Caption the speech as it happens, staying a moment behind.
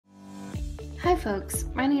Hi folks,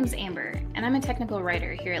 my name's Amber, and I'm a technical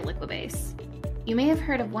writer here at Liquibase. You may have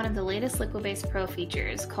heard of one of the latest Liquibase Pro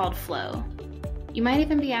features called Flow. You might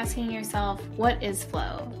even be asking yourself, what is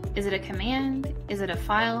Flow? Is it a command? Is it a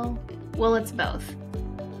file? Well, it's both.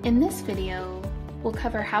 In this video, we'll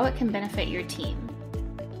cover how it can benefit your team.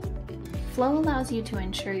 Flow allows you to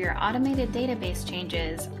ensure your automated database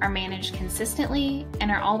changes are managed consistently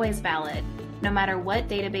and are always valid, no matter what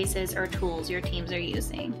databases or tools your teams are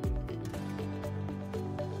using.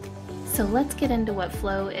 So let's get into what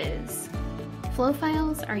Flow is. Flow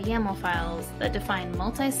files are YAML files that define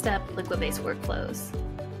multi-step Liquibase workflows.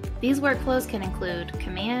 These workflows can include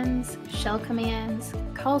commands, shell commands,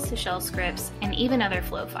 calls to shell scripts, and even other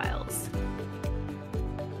Flow files.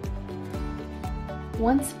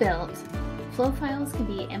 Once built, Flow files can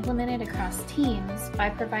be implemented across teams by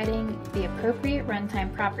providing the appropriate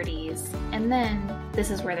runtime properties, and then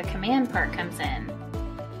this is where the command part comes in.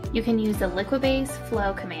 You can use the Liquibase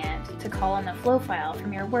Flow command to call on the Flow file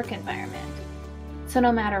from your work environment. So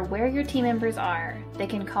no matter where your team members are, they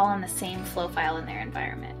can call on the same Flow file in their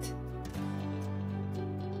environment.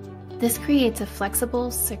 This creates a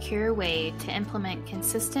flexible, secure way to implement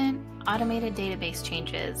consistent, automated database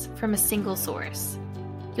changes from a single source.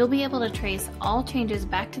 You'll be able to trace all changes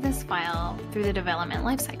back to this file through the development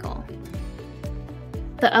lifecycle.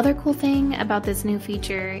 The other cool thing about this new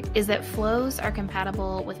feature is that flows are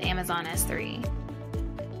compatible with Amazon S3.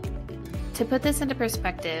 To put this into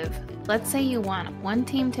perspective, let's say you want one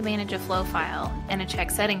team to manage a flow file and a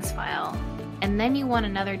check settings file, and then you want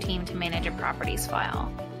another team to manage a properties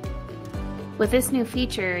file. With this new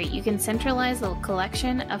feature, you can centralize the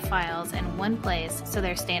collection of files in one place so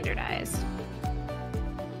they're standardized.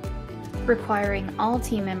 Requiring all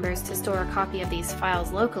team members to store a copy of these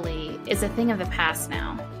files locally is a thing of the past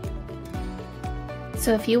now.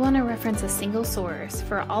 So if you want to reference a single source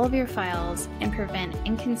for all of your files and prevent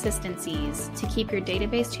inconsistencies to keep your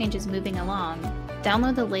database changes moving along,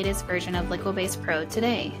 download the latest version of Liquibase Pro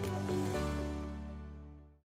today.